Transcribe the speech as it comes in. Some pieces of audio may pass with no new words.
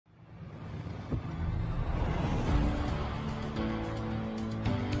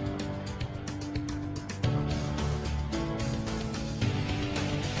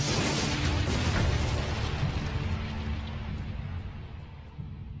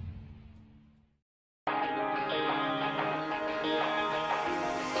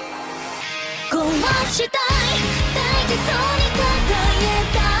したい大事そうに抱え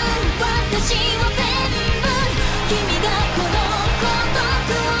た私を全部君がこの孤独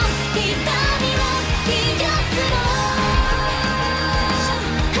を痛みを癒すの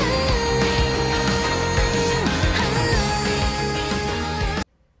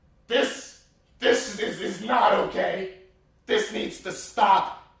This is not okay. This needs to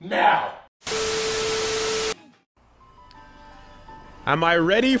stop now. Am I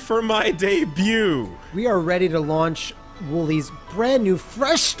ready for my debut? We are ready to launch Wooly's brand new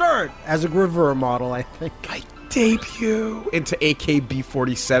fresh start as a Gravure model, I think. My debut into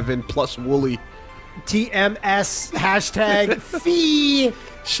AKB47 plus Wooly. TMS hashtag fee.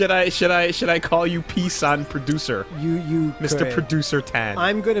 Should I call you P-San producer? You Mr. could. Producer Tan.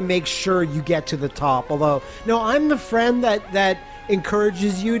 I'm gonna make sure you get to the top. Although, no, I'm the friend that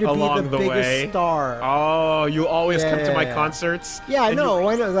encourages you to Along be the the biggest way. star. Oh, you always come to my Yeah. concerts? Yeah, I And know.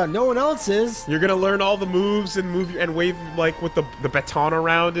 I know that. No one else is. You're gonna learn all the moves and move and wave like with the baton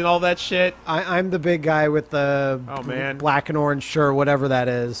around and all that shit. I'm the big guy with the man. black and orange shirt, whatever that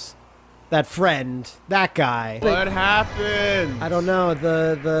is. That friend, that guy. What happened? I don't know.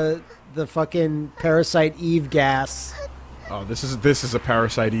 The fucking Parasite Eve gas. Oh, this is a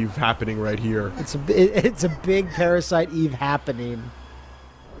Parasite Eve happening right here. It's a big Parasite Eve happening.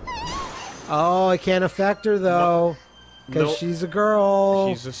 Oh, I can't affect her though, because Nope. she's a girl.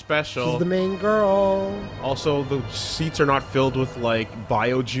 She's a special. She's the main girl. Also, the seats are not filled with like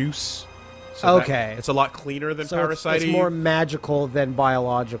bio juice. So Okay. it's a lot cleaner than So Parasite it's Eve. more magical than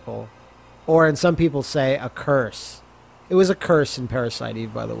biological, or in some people say a curse. It was a curse in Parasite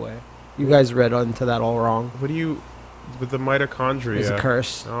Eve, by the way. You guys read into that all wrong. What do you with the mitochondria? It's a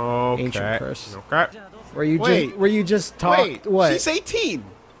curse. Okay. Ancient curse. Okay. Where you Wait. just where you just talked. Wait, What? she's 18.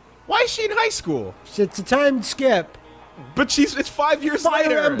 Why is she in high school? It's a time skip. But it's 5 years Fire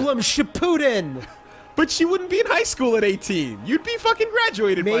later. Emblem Shippuden. But she wouldn't be in high school at 18. You'd be fucking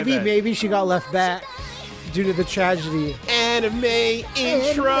graduated by then. Maybe she got left back due to the tragedy. Anime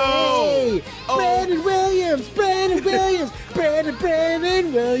intro. Anime. Oh. Brandon Williams. Brandon Williams.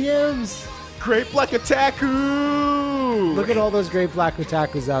 Brandon Williams. Great Black Otaku. Look at all those great black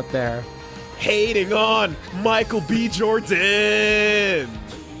otakus out there. Hating on Michael B. Jordan.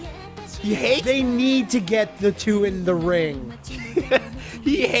 He hates. They need to get the two in the ring.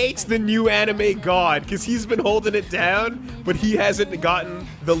 He hates the new anime god because he's been holding it down, but he hasn't gotten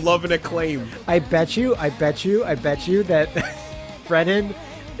the love and acclaim. I bet you that Brennan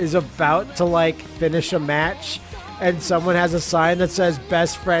is about to like finish a match and someone has a sign that says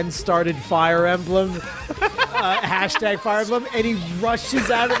best friend started Fire Emblem, hashtag Fire Emblem, and he rushes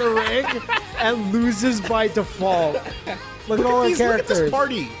out of the ring and loses by default. Look at all the Look characters. at this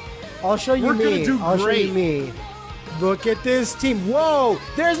party. I'll show you We're me. gonna do I'll show great. you me. Look at this team. Whoa,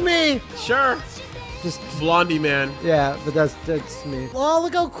 there's me. Sure. Just Blondie man. yeah, but that's me. Oh,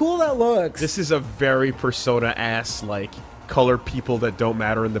 look how cool that looks. This is a very Persona-ass, like, color people that don't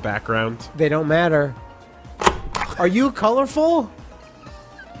matter in the background. They don't matter. Are you colorful?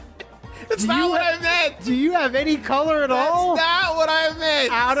 That's not what I meant! Do you have any color at all? That's not what I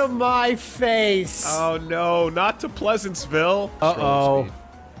meant! Out of my face. Oh no, not to Pleasantville. Uh-oh.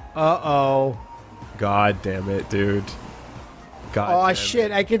 Uh-oh. God damn it, dude. God Oh, damn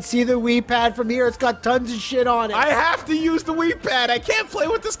shit. it. I can see the Wii pad from here. It's got tons of shit on it. I have to use the Wii pad. I can't play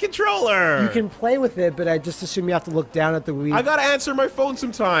with this controller. You can play with it, but I just assume you have to look down at the Wii. I gotta answer my phone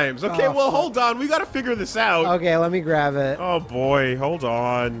sometimes. Okay, Oh, well, fuck. hold on. We gotta figure this out. Okay, let me grab it. Oh boy, hold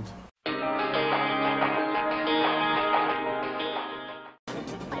on.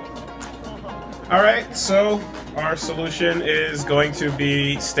 Alright, so our solution is going to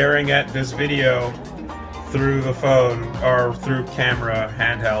be staring at this video through the phone or through camera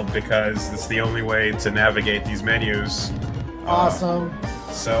handheld because it's the only way to navigate these menus. Awesome.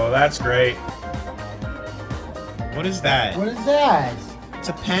 So that's great. What is that? What is that? It's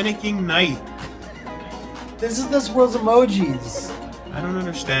a panicking knight. This is this world's emojis. I don't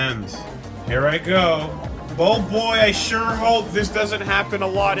understand. Here I go. Oh boy, I sure hope this doesn't happen a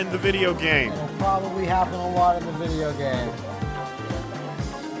lot in the video game. It'll probably happen a lot in the video game.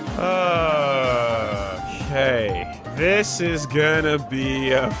 Okay. This is gonna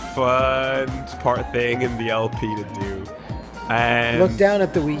be a fun thing in the LP to do. And Look down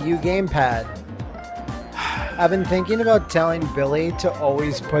at the Wii U gamepad. I've been thinking about telling Billy to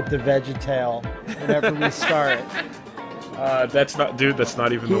always put the VeggieTale whenever we start. that's not, dude. That's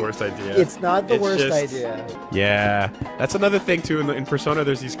not even the worst idea. It's not the It's worst just- idea. Yeah, that's another thing too. In Persona,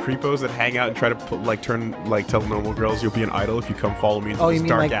 there's these creepos that hang out and try to put, tell normal girls you'll be an idol if you come follow me into Oh, this you mean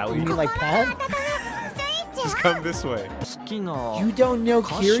dark like alley. you mean like Pat? Just come this way. You don't know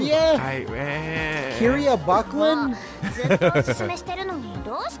Kiria? Kiria Buckland? I've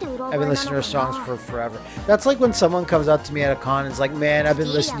been listening to her songs for forever. That's like when someone comes up to me at a con and is like, man, I've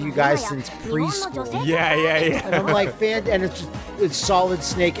been listening to you guys since preschool. Yeah. And I'm like, and it's Solid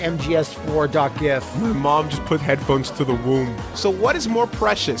Snake MGS4.gif. My mom just put headphones to the womb. So what is more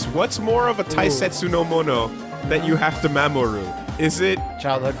precious? What's more of a Taisetsu no Mono that you have to Mamoru? Is it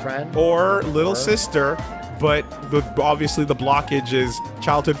childhood friend or little sister? But obviously the blockage is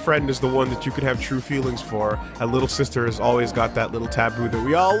childhood friend is the one that you could have true feelings for. And little sister has always got that little taboo that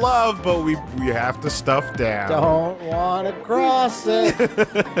we all love, but we have to stuff down. Don't want to cross it.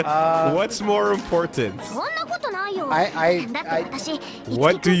 What's more important?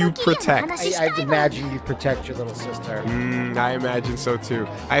 What do you protect? I imagine you protect your little sister. I imagine so too.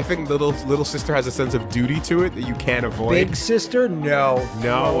 I think little sister has a sense of duty to it that you can't avoid. Big sister? No.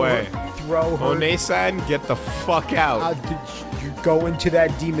 No way. Throw her. One-san, get the fuck out. You go into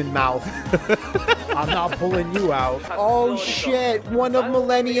that demon mouth. I'm not pulling you out. Oh shit, one of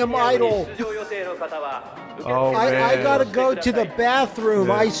Millennium Idol. Oh man. I gotta go to the bathroom.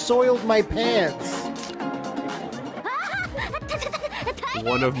 I soiled my pants.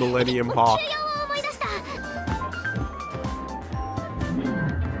 One of Millennium Hawk.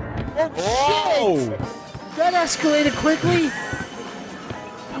 Oh shit! That escalated quickly.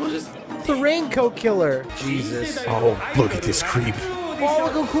 The raincoat killer. Jesus. Oh, look at this creep. Oh,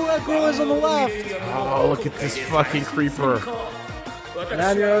 look how cool that girl is on the left. Oh, look at this fucking creeper.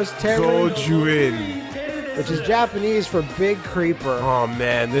 Nanyo's Terry, Gojuin. which is Japanese for big creeper. Oh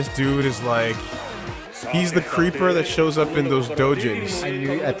man, this dude is like... He's the creeper that shows up in those dojins.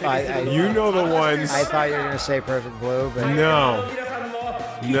 You know the ones. I thought you were going to say Perfect Blue, but... No.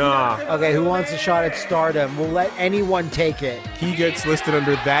 Nah. Okay, who wants a shot at stardom? We'll let anyone take it. He gets listed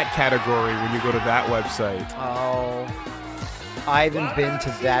under that category when you go to that website. Oh. I haven't been to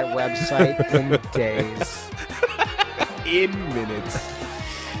that website in days. In minutes.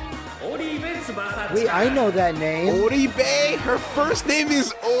 Wait, I know that name. Oribe? Her first name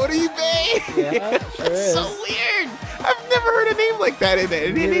is Oribe? Yeah, sure That's is. so weird. I've never heard a name like that in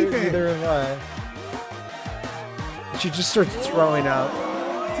anything. Neither have I. She just starts throwing up.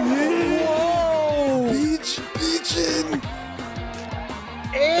 Whoa! Beachin'!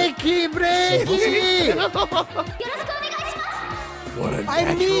 Eki breaky! What a I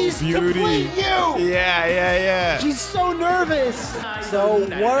natural need beauty. to play you! Yeah. She's so nervous. So,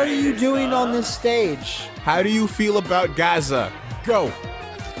 what are you doing on this stage? How do you feel about Gaza? Go.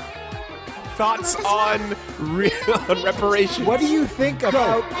 Thoughts on reparations? What do you think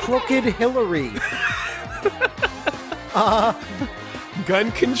about Crooked Hillary?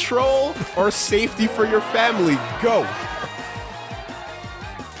 Gun control or safety for your family? Go.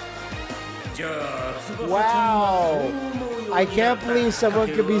 Wow. I can't believe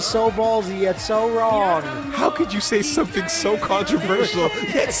someone could be so ballsy yet so wrong. How could you say something so controversial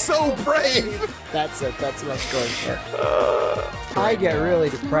yet so brave? That's it. That's what I'm going for. I get really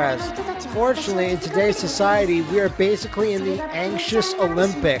depressed. Fortunately, in today's society, we are basically in the anxious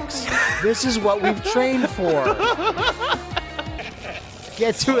Olympics. This is what we've trained for.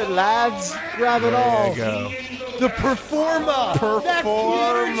 Get to it, lads. Grab it all. There you go. The performer.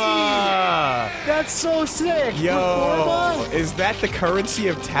 That's so sick. Yo, Performer? is that the currency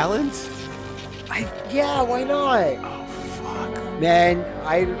of talent? Yeah, why not? Oh, fuck. Man,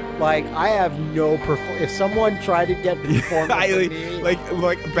 I have no if someone tried to get performance with me, like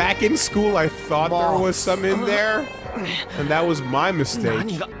back in school, I thought there was some in there, and that was my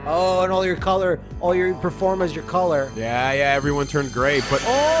mistake. oh, and all your performers, your color. Yeah, everyone turned gray, but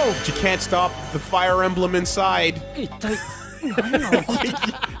you can't stop the fire emblem inside.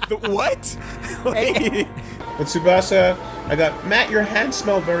 What? And Tsubasa, I got Matt. Your hands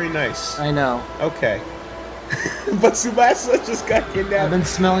smell very nice. I know. Okay. But Tsubasa just got kidnapped. I've been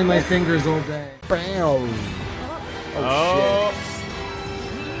smelling my fingers all day. Bam. Oh.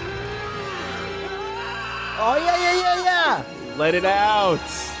 Oh yeah. Let it out.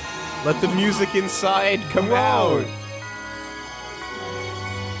 Let the music inside come out.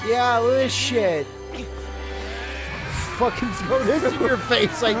 Yeah, look at this shit. Fucking throw this in your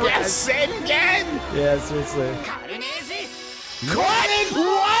face, I guess. Rasengan! Yeah, seriously. What?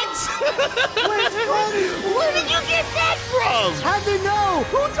 Where did you get that from? How'd they know?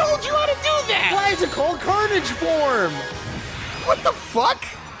 Who told you how to do that? Why is it called Carnage Form? What the fuck?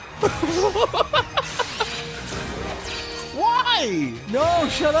 Why? No,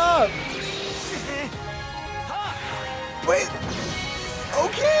 shut up. Wait.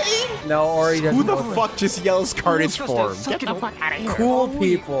 Okay. No, Ori doesn't. Who the know fuck just yells carnage form? Get the fuck out of here. Cool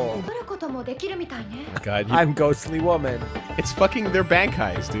people. 取ることもできるみたいね God, I'm Ghostly Woman. it's fucking, they're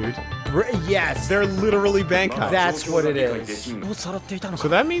Bankais, dude. Yes, They're literally Bankais. that's what it is. So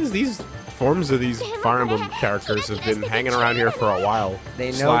that means these forms of these Fire Emblem characters have been hanging around here for a while.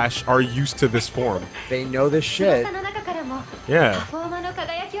 They know. / are used to this form. They know this shit. 翼の中からも Yeah. フォーマの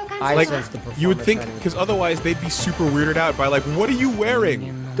輝きを感じ I Like, sense the performance. you would think, anyway. because otherwise they'd be super weirded out by like, what are you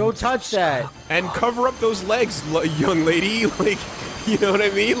wearing? Don't touch that. And cover up those legs, young lady. Like, you know what I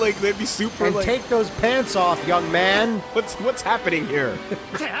mean? Like, they'd be super And like, take those pants off, young man. what's happening here?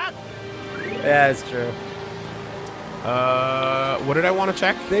 Yeah, it's true. What did I want to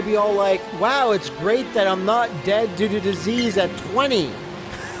check? They'd be all like, wow, it's great that I'm not dead due to disease at 20.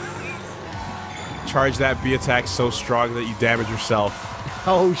 Charge that B attack so strong that you damage yourself.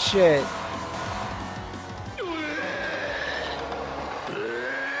 Oh, shit.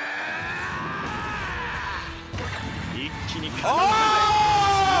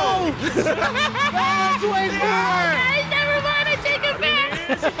 Oh! That's way more! Never mind, I take it back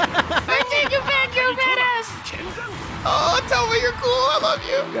I take it back, you're a badass Oh, tell me you're cool. I love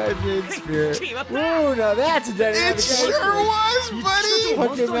you. Goddamn spirit. Whoa, now that's a dynamic. It sure was, buddy.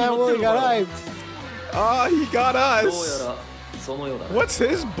 Fucking man Willie got hyped. Oh, he got us. What's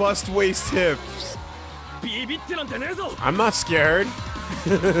his bust waist hips? I'm not scared.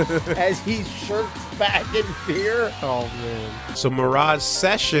 As he shirks back in fear. Oh, man. So Mirage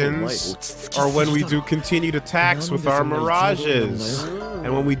sessions are when we do continued attacks with our Mirages.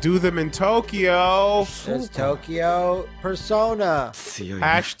 And when we do them in Tokyo, There's Tokyo Persona.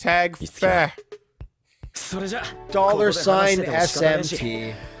 hashtag feh. $sign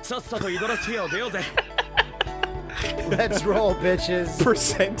SMT. Let's roll, bitches.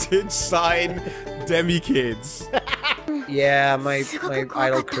 Percentage sign demi-kids. Yeah, my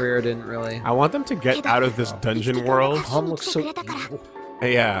idol career didn't really. I want them to get out of this dungeon world. Tom looks so evil.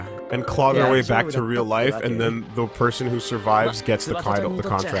 Yeah, and claw their Yeah. way back to real life, and then the person who survives gets the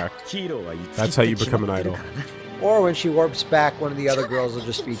contract. That's how you become an idol. Or when she warps back, one of the other girls will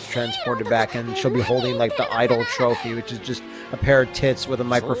just be transported back, and she'll be holding like the idol trophy, which is just a pair of tits with a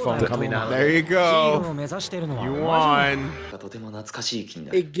microphone coming out of There it. you go. You won.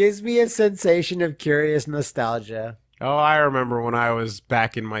 It gives me a sensation of curious nostalgia. Oh, I remember when I was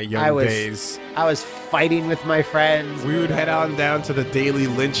back in my young days. I was fighting with my friends. We would head on down to the daily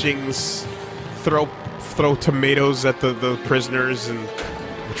lynchings, throw tomatoes at the prisoners, and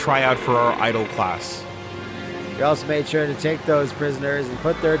try out for our idol class. We also made sure to take those prisoners and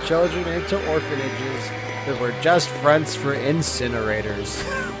put their children into orphanages that were just fronts for incinerators.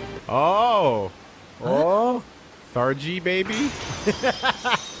 Oh. Oh? Tharji, baby.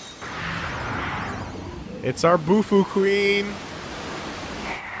 It's our Bufu queen.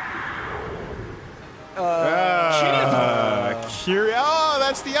 Kyria. Oh,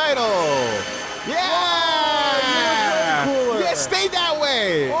 that's the idol. Yeah. Cooler. Yeah, stay that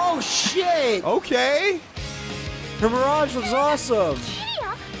way. Oh, shit! Okay. The Mirage looks awesome!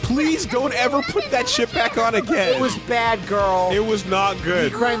 Please don't ever put that shit back on again. It was bad, girl. It was not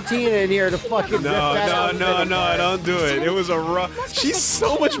good. Crantina in here to fucking rip that outfit No, apart. don't do it. It was a rough. She's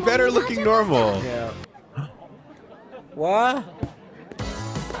so much better looking normal. Yeah. What?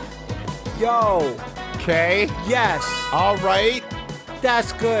 Yo. Okay. Yes. All right.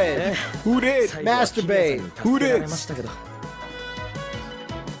 That's good. Who did? Masturbate. Who did?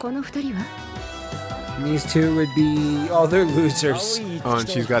 この二人は And these two would be... Oh, they're losers. Oh, and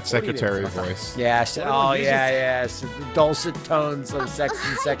she's got secretary voice. Yes. Oh, yeah, yes. The dulcet tones of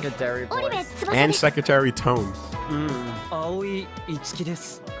sexy secretary voice. And secretary tone. 青井一樹で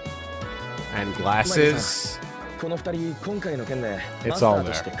す And glasses. この二人今回の件で It's マスタ all ー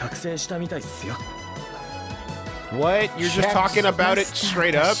として覚醒したみたいっすよ What? You're just Checks. talking about it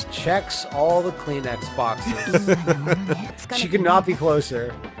straight up? Checks all the Kleenex boxes. She could not be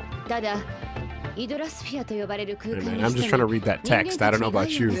closer. ただイドラスフィアと呼ばれる空 Hey 間 man, に I'm just trying to read that text. I don't know about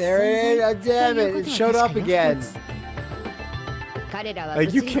you. There it is. Oh, damn it. It showed up again. 彼らは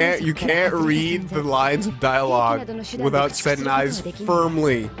Like you can't read the lines of dialogue without setting eyes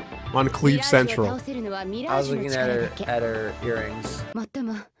firmly on Cleve Central. I was looking at her earrings. もっと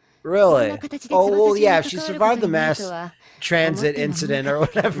も Really? Oh, well, yeah, if she survived the mass transit incident or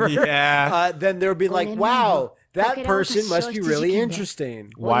whatever, Yeah. then there would be like, wow, that person must be really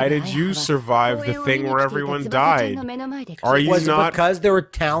interesting. Why did you survive the thing where everyone died? Are you Was it not? because there were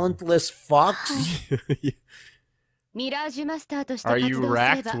talentless fucks? Are you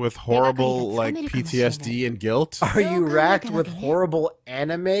racked with horrible, like, PTSD and guilt? Are you racked with horrible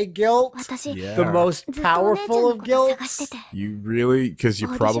anime guilt? Yeah. The most powerful of guilts? You really? Because you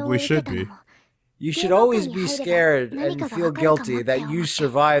probably should be. You should always be scared and feel guilty that you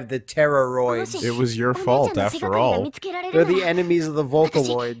survived the terroroids. It was your fault, after all. They're the enemies of the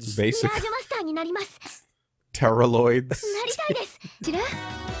Vocaloids. Basically. Terraloids.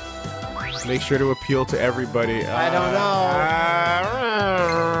 Make sure to appeal to everybody. I don't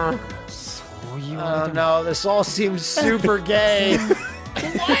know. Oh no, this all seems super gay.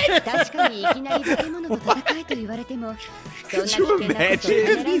 Could you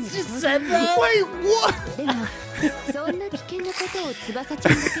imagine? He just said that? Wait, what?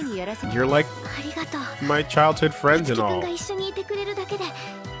 You're like my childhood friends and all.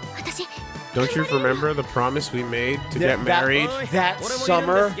 Don't you remember the promise we made to get married that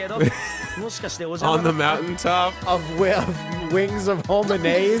summer on the mountaintop? of Wings of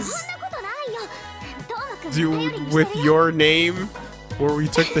Hominaze? Dude, with your name, where we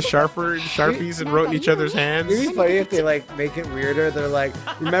took the Sharpies and wrote in each other's hands? It'd be funny if they like make it weirder. They're like,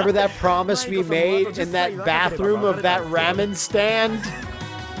 remember that promise we made in that bathroom of that ramen stand?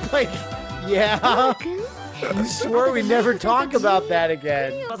 Like, yeah. You swore we never talk about that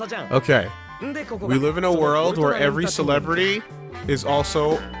again. Okay. We live in a world where every celebrity is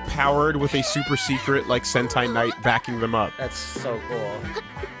also powered with a super secret, like, Sentai Knight backing them up. That's so cool.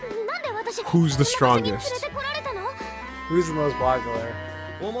 Who's the strongest? Who's the most popular?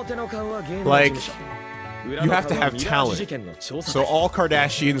 Like, you have to have talent. So all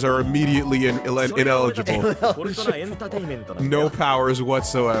Kardashians are immediately ineligible. No powers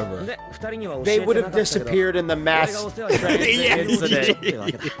whatsoever. They would have disappeared in the mass transit incident.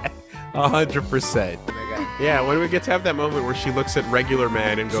 100%. Yeah, when we get to have that moment where she looks at regular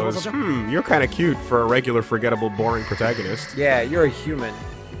man and goes, you're kind of cute for a regular, forgettable, boring protagonist. Yeah, you're a human.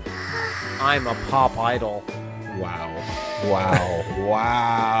 I'm a pop idol. Wow. Wow.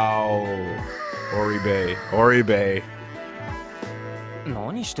 Wow. Oribe. Oribe.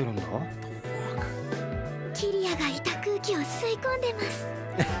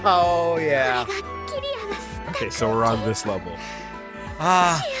 Oh, yeah. Okay, so we're on this level.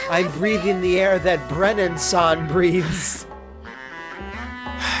 Ah, I'm breathing the air that Brennan-san breathes.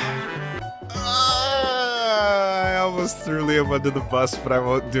 I almost threw Liam under the bus, but I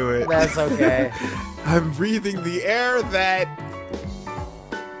won't do it. That's okay. I'm breathing the air that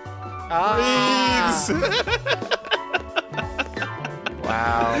breathes.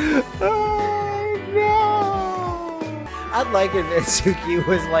 Wow. Oh no! I'd like it if Suki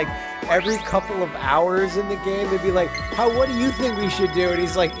was like, every couple of hours in the game, they'd be like, what do you think we should do? And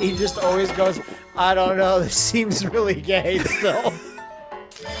he's like, he just always goes, I don't know, this seems really gay still.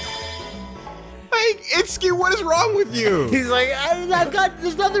 Hey, Itsuki, what is wrong with you? He's like,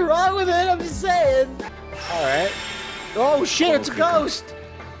 there's nothing wrong with it, I'm just saying. Alright. Oh shit, it's a ghost!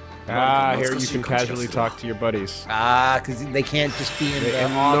 Here you can casually talk to your buddies. Because they can't just be in the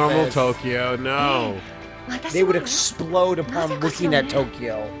office. Normal Tokyo, no. They would explode upon looking at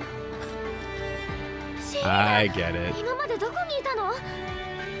Tokyo. I get it.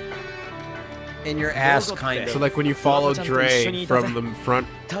 In your ass, kind of. So like when you follow Dre from the front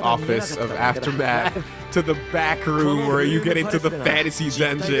office of Aftermath to the back room where you get into the fantasy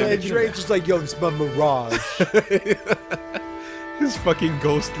dungeon. And Dre's just like, yo, it's my Mirage. His fucking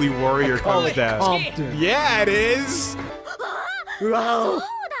ghostly warrior comes down. Compton. Yeah, it is. Wow.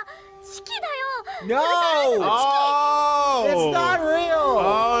 No! Oh! It's not real!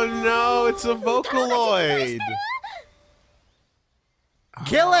 Oh no, it's a Vocaloid!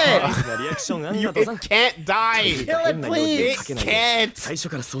 Kill it! It can't die! Kill it, please! It can't!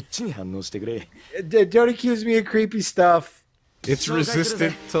 Don't accuse me of creepy stuff. It's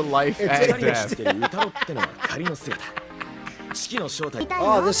resistant to life and death.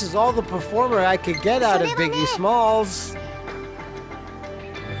 Oh, this is all the performer I could get out of Biggie Smalls.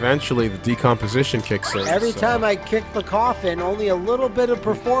 Eventually, the decomposition kicks in. Every time I kick the coffin, only a little bit of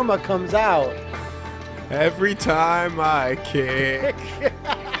performa comes out. Every time I kick.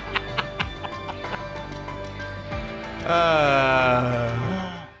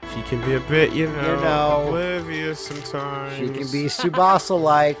 She can be a bit, you know, oblivious sometimes. She can be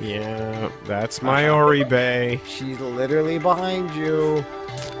Tsubasa-like. Yeah, that's my Oribe. She's literally behind you.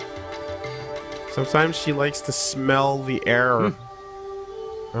 Sometimes she likes to smell the air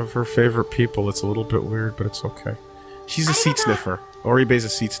of her favorite people. It's a little bit weird, but it's okay. She's a seat sniffer. Oribe's a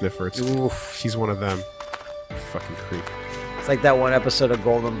seat sniffer. She's one of them. Fucking creep. It's like that one episode of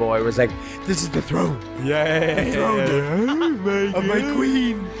Golden Boy where it's like, this is the throne. Yeah. The throne of my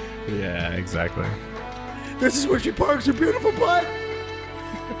queen. Yeah, exactly. This is where she parks her beautiful butt.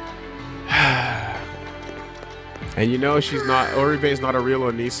 And you know she's not, Oribe's not a real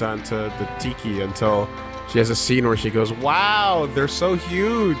Onisan to the Tiki until she has a scene where she goes, wow, they're so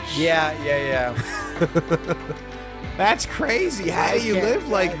huge. Yeah. That's crazy. How do you live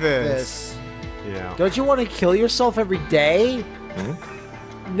like this? Yeah. Don't you want to kill yourself every day?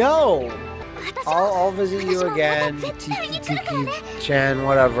 No. I'll visit you again, Tiki-Chan,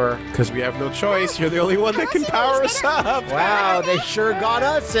 whatever. Because we have no choice. You're the only one that can power us up. Wow, they sure got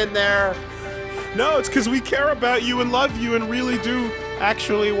us in there. No, it's because we care about you and love you and really do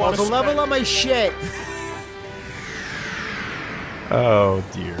actually want to level up my shit. Oh,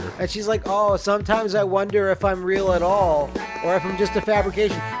 dear. And she's like, oh, sometimes I wonder if I'm real at all, or if I'm just a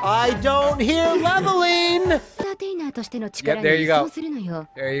fabrication. I don't hear leveling! Yep, there you go.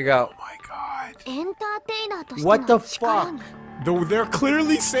 There you go. Oh my god. What the fuck? They're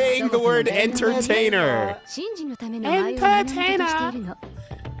clearly saying the word entertainer. Entertainer.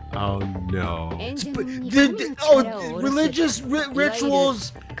 Oh no. Religious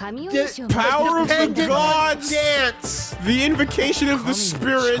rituals. The power of the gods. Dance. The invocation of the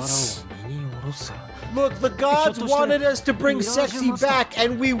spirits. Look, the gods wanted us to bring sexy back,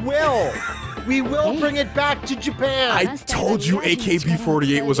 and we will. We will bring it back to Japan. I told you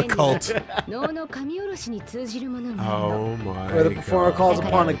AKB48 was a cult. Oh my Where the performer calls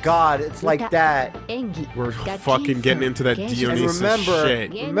upon a god. It's like that. We're fucking getting into that Dionysus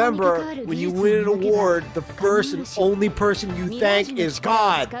shit. Remember, when you win an award, the first and only person you thank is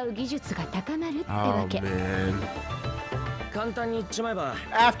God. Oh man.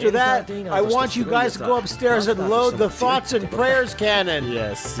 After that, I want you guys to go upstairs and load the thoughts and prayers cannon.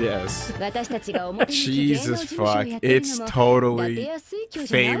 Yes. Jesus fuck. It's totally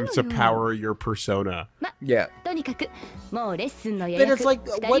fame to power your persona. Yeah. Then it's like,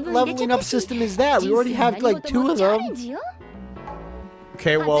 what leveling up system is that? We already have like 2 of them.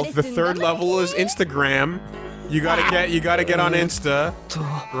 Okay, well, the 3rd level is Instagram. You gotta get on Insta,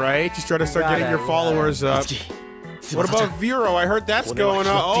 right? Just try to start getting your followers up. What about Vero? I heard that's going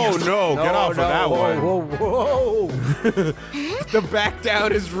on. Oh no, get off of that one. Whoa. The back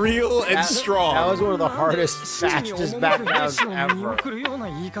down is real and strong. That was one of the hardest, fastest back downs ever.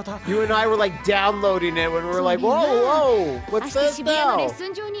 You and I were like downloading it when we were like, whoa, what's this now?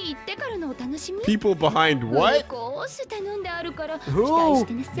 People behind what? Who?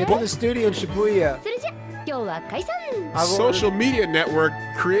 Get in the studio in Shibuya. Social media network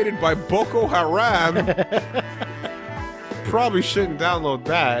created by Boko Haram. Probably shouldn't download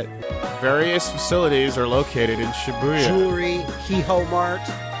that. Various facilities are located in Shibuya. Jewelry, Hiho Mart.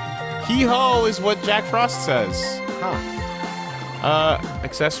 Hiho is what Jack Frost says. Huh.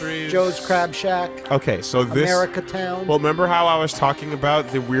 Accessories. Joe's Crab Shack. Okay, so this. America Town. Well, remember how I was talking about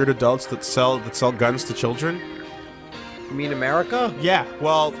the weird adults that sell guns to children? You mean America? Yeah.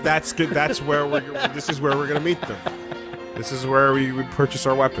 Well, that's good. That's where we're. This is where we're gonna meet them. This is where we would purchase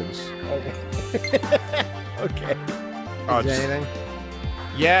our weapons. Okay. Okay. Is there anything?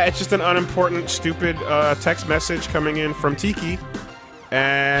 Yeah, it's just an unimportant, stupid text message coming in from Tiki.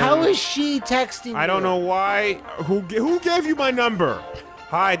 And how is she texting I don't know why. Who gave you my number?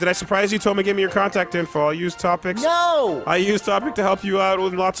 Hi, did I surprise you? Told me give me your contact info. I'll use Topics. No! I use Topic to help you out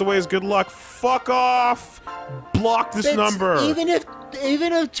in lots of ways. Good luck. Fuck off! Block this number. Even if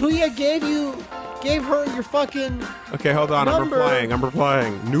Tuya gave her your fucking Okay, hold on. number. I'm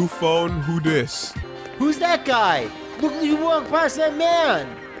replying. New phone, who dis? Who's that guy? Look, you walk past that man.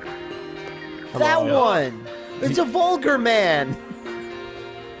 That one. It's a vulgar man.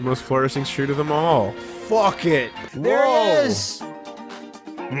 Most flourishing street of them all. Fuck it. There he is.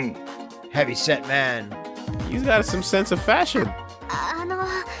 Heavy set man. He's got some sense of fashion.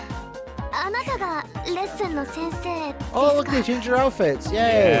 Oh, look, they changed your outfits.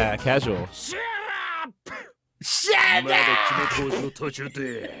 Yay. Yeah, casual. Shut up!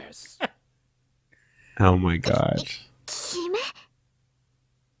 Oh my god.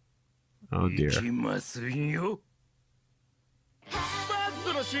 Oh dear.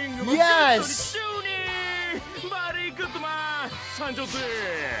 Yes!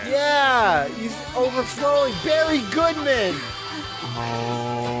 Yeah, he's overflowing. Barry Goodman.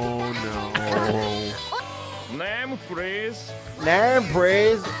 Oh no. Name, please. Name,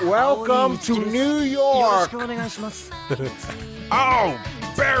 please. Welcome to New York. Oh,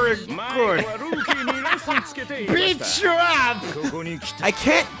 very good. Beat you up. I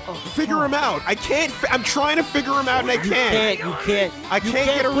can't figure him out. I'm trying to figure him out and I can't. You can't. I can't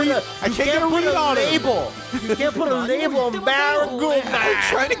get a read. I can't get a read on him. Label. You can't put a label on Barry Goodman. I'm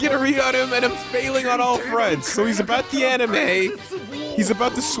trying to get a read on him and I'm failing on all fronts. So he's about the anime. He's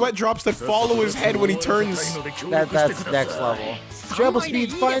about the sweat drops that follow his head when he turns. That's next level. Travel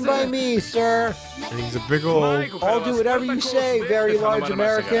speed's fine by me, sir. And he's a big old... I'll do whatever you say, very large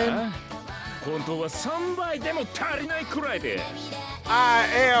American. I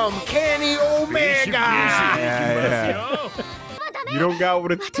am Kenny Omega! Yeah. You don't got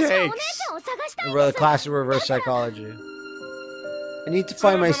what it takes. Really classic reverse psychology. I need to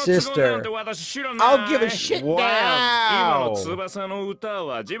find my sister. I'll give a shit Wow. damn.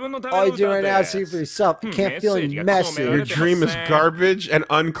 All you do right now is see for yourself. I can't feel any message. Your dream is garbage and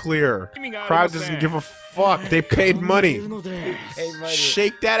unclear. Crowd doesn't give a fuck. They paid money.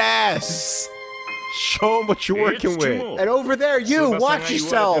 Shake that ass. Show them what you're working with. And over there, you, watch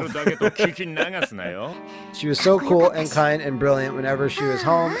yourself. She was so cool and kind and brilliant whenever she was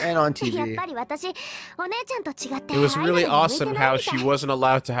home and on TV. It was really awesome how she wasn't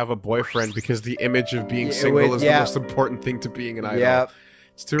allowed to have a boyfriend because the image of being single is the most important thing to being an idol. Yep.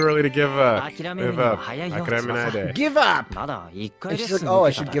 It's too early to give up. Give up. Give up! And she's like, oh, I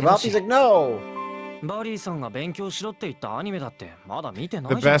should give up? He's like, no! The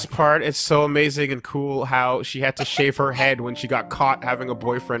best part, it's so amazing and cool how she had to shave her head when she got caught having a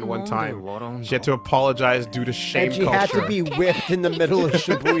boyfriend one time. She had to apologize due to shame And she culture. had to be whipped in the middle of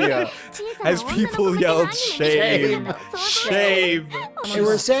Shibuya. As people yelled, shame, shame. They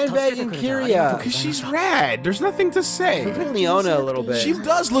were sandbagging Kiria. Because she's rad. There's nothing to say. Look at Leona a little bit. She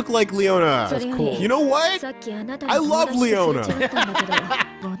does look like Leona. That's cool. You know what? I love Leona.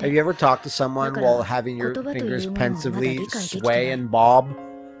 Have you ever talked to someone while having your fingers pensively sway and bob?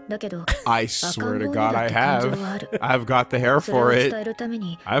 I swear to God I have. I've got the hair for it.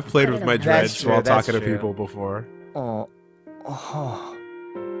 I've played with my dreads while talking to people before.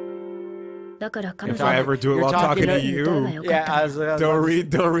 If I ever do it while talking to you, yeah, don't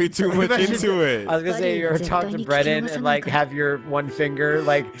read too much into it. I was gonna say, you ever talk to Brennan and like have your one finger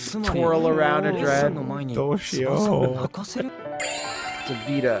like twirl around a dread? Doshio. It's a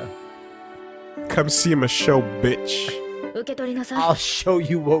Vita. Come see my show, bitch. I'll show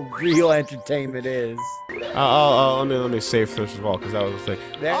you what real entertainment is. Let me save first of all, because that was the thing.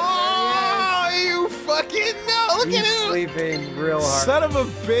 Oh, you fucking know! Look at him! Sleeping real hard. Son of a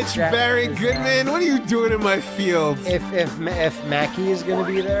bitch, Barry Goodman! What are you doing in my field? If Mackie is gonna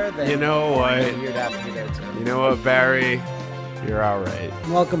be there, then you know what? You'd have to be there too. You know what, Barry? You're all right.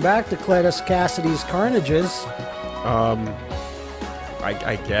 Welcome back to Cletus Cassidy's Carnages.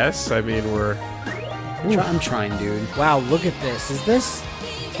 I guess. I mean, I'm trying, dude. Wow, look at this. This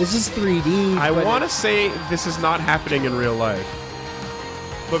is 3D. I want to say this is not happening in real life,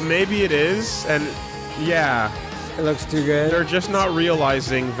 but maybe it is. And yeah, it looks too good. They're just not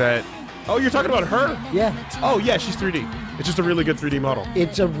realizing that. Oh, you're talking about her? Yeah. Oh, yeah, she's 3D. It's just a really good 3D model.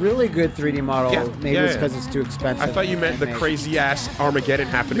 It's a really good 3D model. Yeah. Maybe it's because it's too expensive. I thought you meant the crazy-ass Armageddon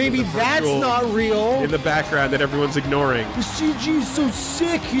happening. Maybe that's not real. In the background that everyone's ignoring. The CG is so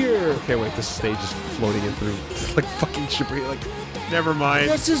sick here. Okay, wait, this stage is floating in through. It's like fucking Shibuya. Like, never mind.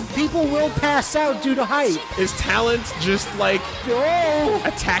 This is people will pass out due to height. Is talent just like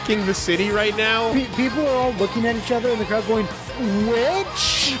attacking the city right now? People are all looking at each other in the crowd going,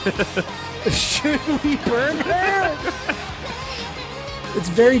 "Which? Should we burn her?" It's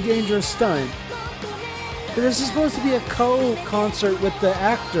a very dangerous stunt. But this is supposed to be a co-concert with the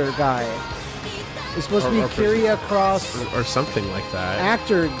actor guy. It's supposed to be Kiria Cross or something like that.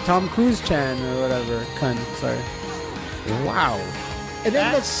 Actor Tom Cruise-chan or whatever. Sorry. Wow. And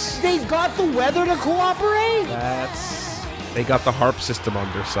then they got the weather to cooperate? They got the harp system on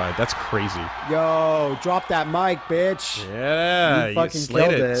their side. That's crazy. Yo, drop that mic, bitch. Yeah, you fucking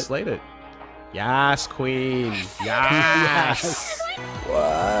killed it. Slayed it. Yes, queen. Yes.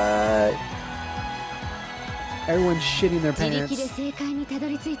 What? Everyone's shitting their pants.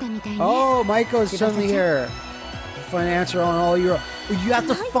 Oh, Maiko's suddenly here. Find an answer on all your... You have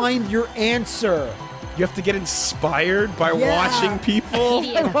to find your answer. You have to get inspired by watching people?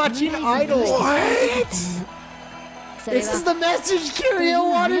 By watching idols. What? This is the message Kiria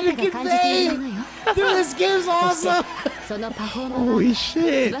wanted to convey. Dude, this game's awesome. Holy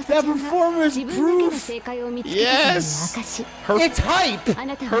shit. That performance proof. Yes. It's hype.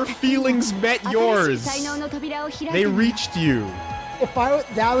 Her feelings met yours. They reached you. If I would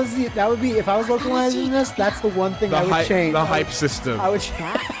be if I was localizing this, that's the one thing I would change. The hype system. I would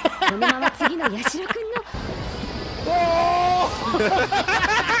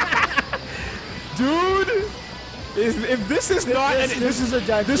Dude, if this is not this is a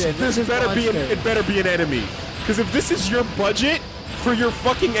dungeon. This better be it better be an enemy. Because if this is your budget for your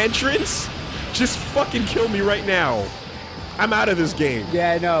fucking entrance, just fucking kill me right now. I'm out of this game.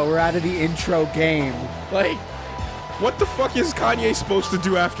 Yeah, I know. We're out of the intro game. Like, What the fuck is Kanye supposed to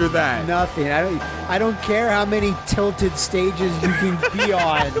do after that? Nothing. I don't care how many tilted stages you can be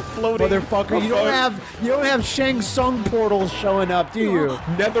on, Floating motherfucker. You don't have Shang Tsung portals showing up, do you?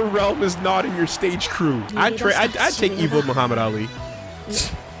 NetherRealm is not in your stage crew. I'd take evil Muhammad Ali.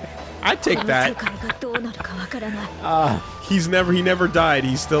 I'd take that. He never died.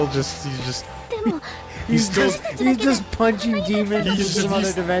 He's just punching demons in some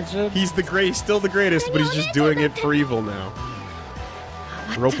other dimension. He's still the greatest, but he's just doing it for evil now.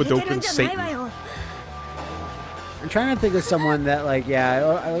 Rope-a-dope Satan. I'm trying to think of someone that, like, yeah,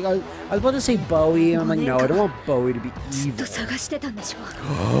 I was about to say Bowie. I'm like, no, I don't want Bowie to be evil.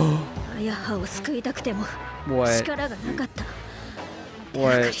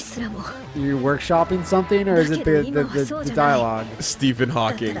 What? You workshopping something, or is it the dialogue? Stephen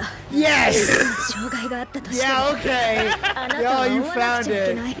Hawking. Yes! Yeah, okay. Yo, you found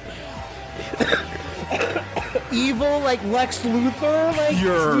it. Evil, like Lex Luthor, like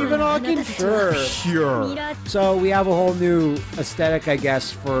Pure. Stephen Hawking? Sure. Pure. So we have a whole new aesthetic, I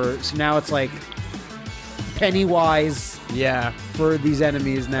guess, so now it's like Pennywise. Yeah. For these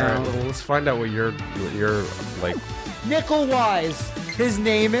enemies now. All right, well, let's find out what you're like. Nickelwise. His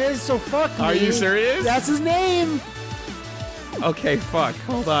name is, so fuck me. Are you serious? That's his name. Okay, fuck.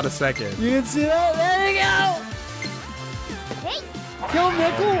 Hold on a second. You didn't see that? There you go. Kill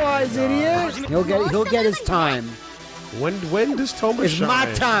Nickelwise, idiot. He'll get his time. When does Toma It's shine? my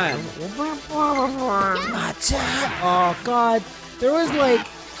time. My time. Oh God, there was like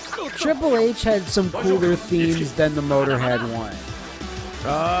Triple H had some cooler themes than the Motorhead one.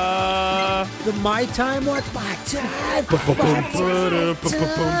 The My Time, what's my time? That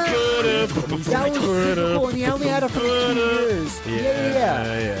was cool, and he only had it for 2 years.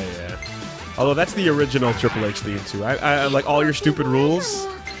 Yeah. Although that's the original Triple H theme too. I like all your stupid rules.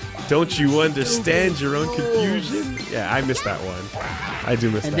 Don't you understand your own confusion? Yeah, I missed that one. I do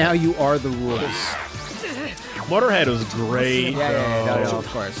miss that. And now you are the rules. Motorhead was great. Yeah, no, of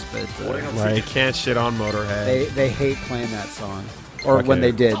course. But like, can't shit on Motorhead. They hate playing that song. Or Okay. when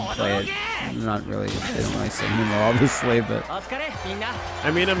they did play it. Not really. They don't really sing anymore, obviously, but...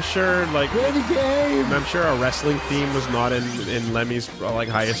 I mean, I'm sure, like... Play the game! I'm sure a wrestling theme was not in Lemmy's, like,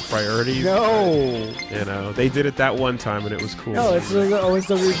 highest priority. No! You know, they did it that one time and it was cool. No, it's always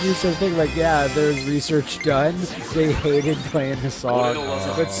the research thing. Like, yeah, there's research done. They hated playing the song.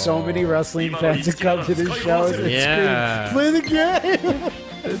 But so many wrestling fans have come to the shows and scream, play the game!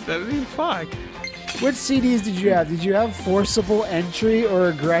 I mean, fuck. What CDs did you have? Did you have Forcible Entry or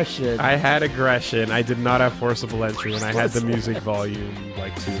Aggression? I had Aggression. I did not have Forcible Entry, and I had the music volume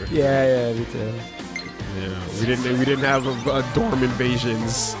like 2 or 3. Yeah, me too. Yeah, we didn't have dorm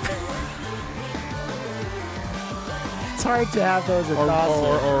invasions. It's hard to have those at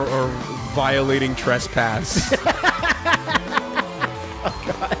or violating trespass. Oh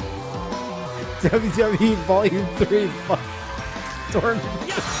God. WWE Volume 3. Dorm.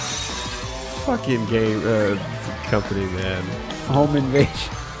 Fucking game company, man. Home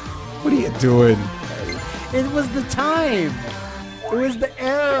Invasion. What are you doing? It was the time. It was the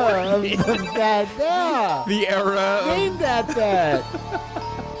era of that. Yeah. The era. Named that.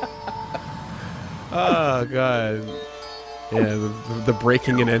 Oh God. Yeah, the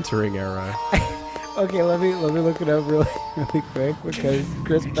breaking and entering era. Okay, let me look it up really quick because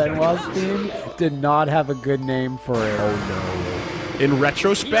Chris Benoit's theme did not have a good name for it. Oh no. In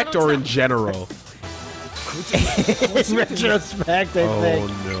retrospect or in general? In retrospect, I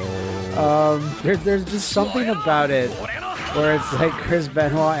think. Oh no. There's just something about it where it's like Chris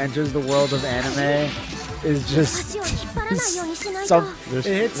Benoit enters the world of anime is just it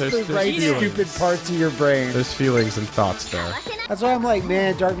hits the right stupid parts of your brain. There's feelings and thoughts there. That's why I'm like,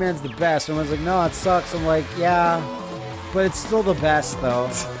 man, Darkman's the best. Someone's like, no, it sucks. I'm like, yeah, but it's still the best though.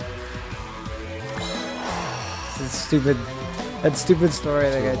 It's stupid. That stupid story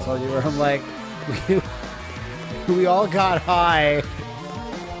that I told you where I'm like, we all got high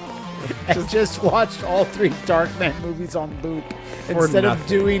and just watched all 3 Darkman movies on loop instead of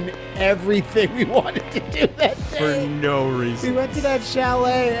doing everything we wanted to do that day. For no reason. We went to that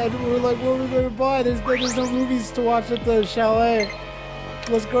chalet and we were like, what are we going to buy? There's no movies to watch at the chalet.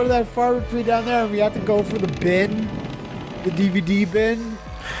 Let's go to that pharmacy down there, and we had to go for the bin, the DVD bin,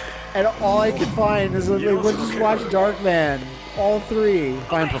 and all I could find is like, we'll just watch Darkman. All 3.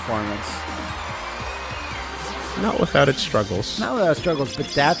 Fine performance. Not without its struggles. Not without struggles, but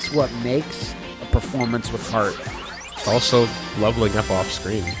that's what makes a performance with heart. Also, leveling up off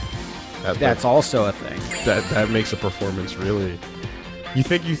screen. That's also a thing. That makes a performance really. You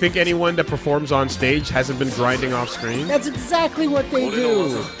think anyone that performs on stage hasn't been grinding off screen? That's exactly what they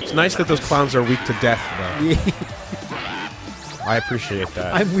do. It's nice that those clowns are weak to death, though. I appreciate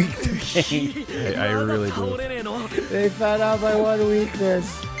that. I'm weak to pain. I really do. They found out my one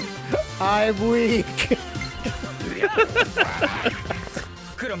weakness. I'm weak.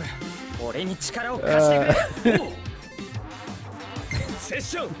 クロム、俺に力を貸してくれ。セッ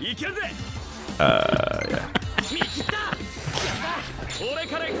ションいけるぜ。Yeah. 見切った。俺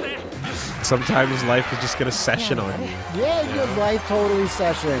から行くぜ。 Sometimes life is just gonna session on you. Yeah, your life totally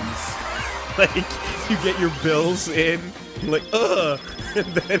sessions. Like, you get your bills in, like, and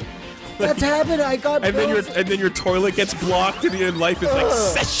then... That's happened. I got bills. And then your toilet gets blocked, and then life is like,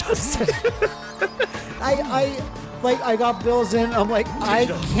 sessions! I got bills in. I'm like, I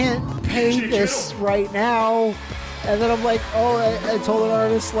can't pay this right now. And then I'm like, oh, I told an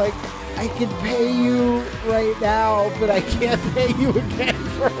artist, like, I can pay you right now, but I can't pay you again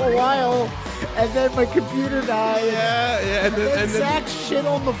for a while. And then my computer died. Yeah, and then Zach shit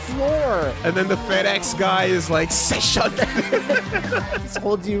on the floor. And then the FedEx guy is like, session! He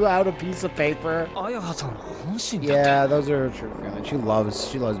holds you out a piece of paper. Yeah, those are true feelings.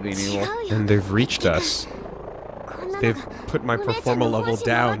 She loves being evil. And they've reached us. They've put my performa level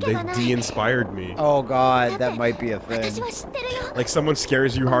down. They've de-inspired me. Oh god, that might be a thing. Like someone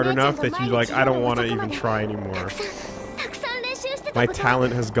scares you hard enough that you're like, I don't want to even try anymore. My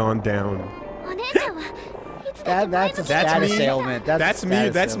talent has gone down. That's a status ailment.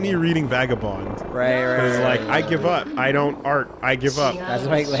 That's me reading Vagabond. Right. It's like, I give up. I don't art. I give up. That's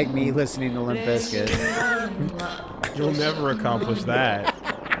like me listening to Limp Bizkit. You'll never accomplish that.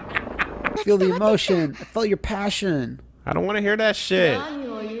 Feel the emotion. I felt your passion. I don't want to hear that shit.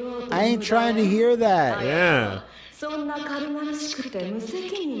 I ain't trying to hear that. Yeah. Funny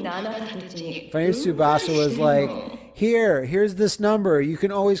Tsubasa was like, here's this number. You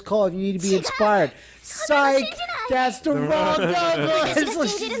can always call if you need to be inspired. Psych! That's the wrong number! It's like,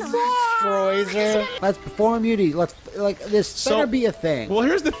 destroys her. Let's perform Muti. Let's, like, this better be a thing. Well,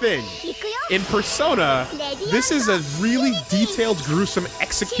 here's the thing. In Persona, this is a really detailed, gruesome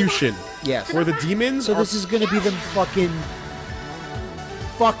execution. Yes. Where the demons So this is gonna be them fucking.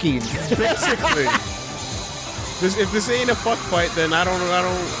 Basically. If this ain't a fuck fight, then I don't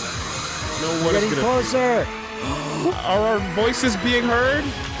know what it's Getting gonna closer. Are our voices being heard?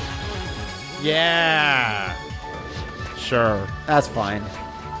 Yeah. Sure. That's fine.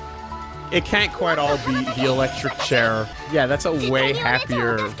 It can't quite all be the electric chair. Yeah, that's a way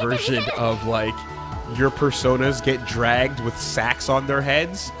happier version of, like, your personas get dragged with sacks on their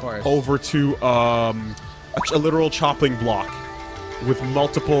heads over to a literal chopping block with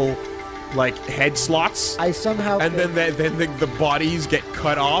multiple, like, head slots. I somehow and then the bodies get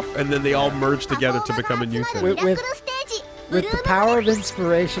cut off, and then they all merge together to become a new thing. With the power of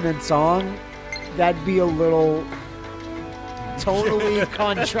inspiration and song, that'd be a little totally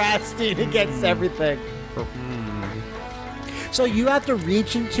contrasting against everything. So you have to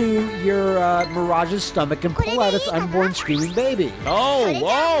reach into your Mirage's stomach and pull out its unborn screaming baby. Oh,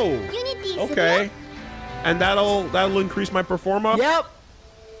 whoa! Okay. And that'll increase my performa? Yep.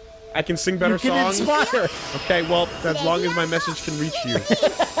 I can sing better songs? Inspire. Okay, well, as long as my message can reach you.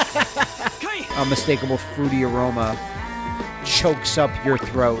 Unmistakable fruity aroma chokes up your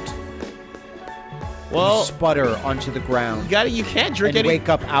throat. Well, you sputter onto the ground. You can't drink and wake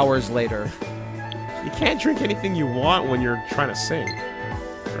up hours later. You can't drink anything you want when you're trying to sing,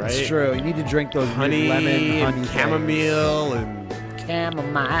 right? It's true. You need to drink those honey, lemon, honey chamomile, and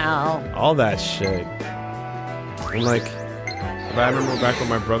chamomile, all that shit. And like, I remember back when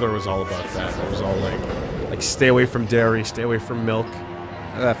my brother was all about that. It was all like stay away from dairy, stay away from milk.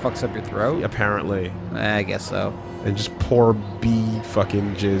 That fucks up your throat? Apparently. I guess so. And just pour bee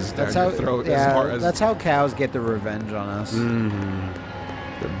fucking jizz down your throat. Yeah, that's how cows get their revenge on us.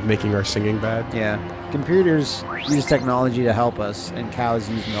 Making our singing bad? Yeah. Computers use technology to help us, and cows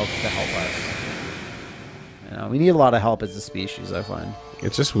use milk to help us. You know, we need a lot of help as a species, I find.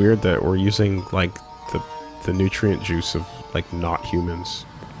 It's just weird that we're using, like, the nutrient juice of, like, not humans.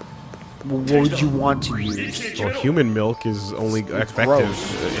 Well, what would you want to use? Well, human milk is only effective.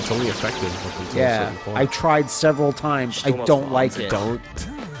 Gross. It's only effective up until a certain point. I tried several times. I don't like it. Don't.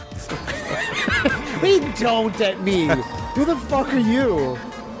 Don't at me. Who the fuck are you?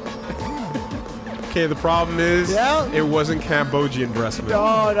 Okay, the problem is, it wasn't Cambodian breast milk.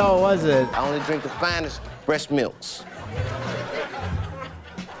 No, was it? I only drink the finest breast milks.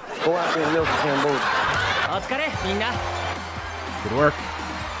 Go out there and milk Cambodia. Good work.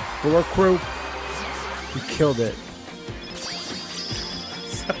 Good work, crew. You killed it.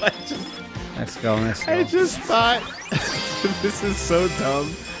 So Let's go. I just thought this is so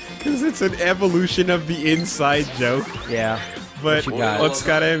dumb because it's an evolution of the inside joke. Yeah. But you got?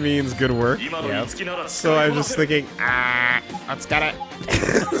 Otsukare means good work. So I'm just thinking, Otsukare.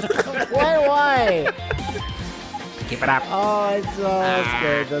 Why? Keep it up. Oh, that's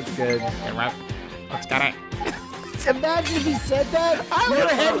good. That's good. Otsukare. Imagine if he said that, your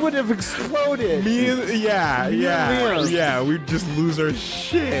head would have exploded. Yeah, we'd just lose our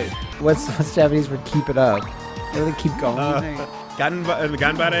shit. What's Japanese for keep it up? Really keep going.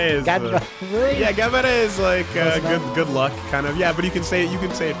 Ganbare is Really? yeah, ganbare is like good luck kind of. Yeah, but you can say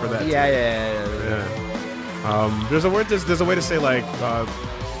it for that. Yeah. There's a word. There's a way to say like.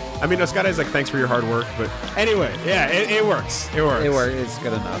 I mean, Otsukare is like thanks for your hard work, but anyway, yeah, it works. It works. It works. It's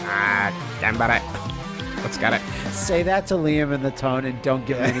good enough. Ganbare. Otsukare. Say that to Liam in the tone and don't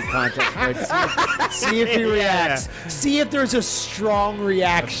give him any context for it. See if he reacts. See if there's a strong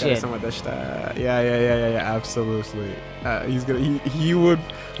reaction. Yeah, absolutely.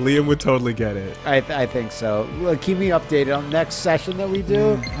 Liam would totally get it. I think so. Look, keep me updated on the next session that we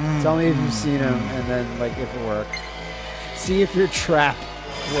do. Tell me if you've seen him and then like if it worked. See if your trap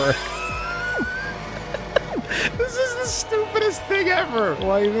worked. This is the stupidest thing ever.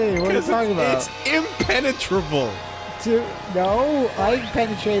 What do you mean? What are you talking about? It's impenetrable. No, I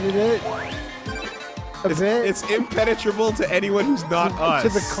penetrated it. A bit. It's impenetrable to anyone who's not us. To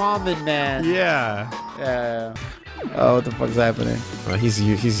the common man. Yeah. Yeah. Oh, what the fuck's happening? He's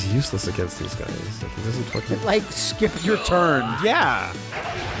useless against these guys. Like, he doesn't fucking like skip your turn. Yeah.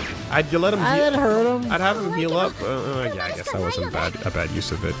 I'd let him. I'd hurt him. I'd have him heal up. Yeah, I guess that wasn't a bad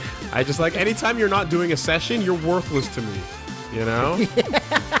use of it. I just like anytime you're not doing a session, you're worthless to me. You know.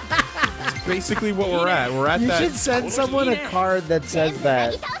 It's basically what we're at. We're at that. You should send someone a card that says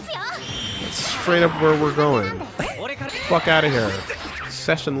that. That's straight up where we're going. Fuck out of here.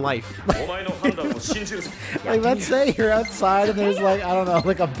 Session life. Like, let's say you're outside and there's like, I don't know,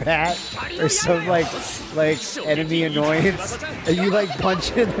 like a bat or some like enemy annoyance, and you like punch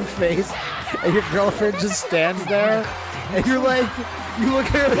it in the face, and your girlfriend just stands there, and you're like, you look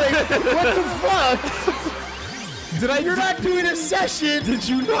at her like, what the fuck? You're not doing a session. Did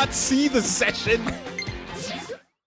you not see the session?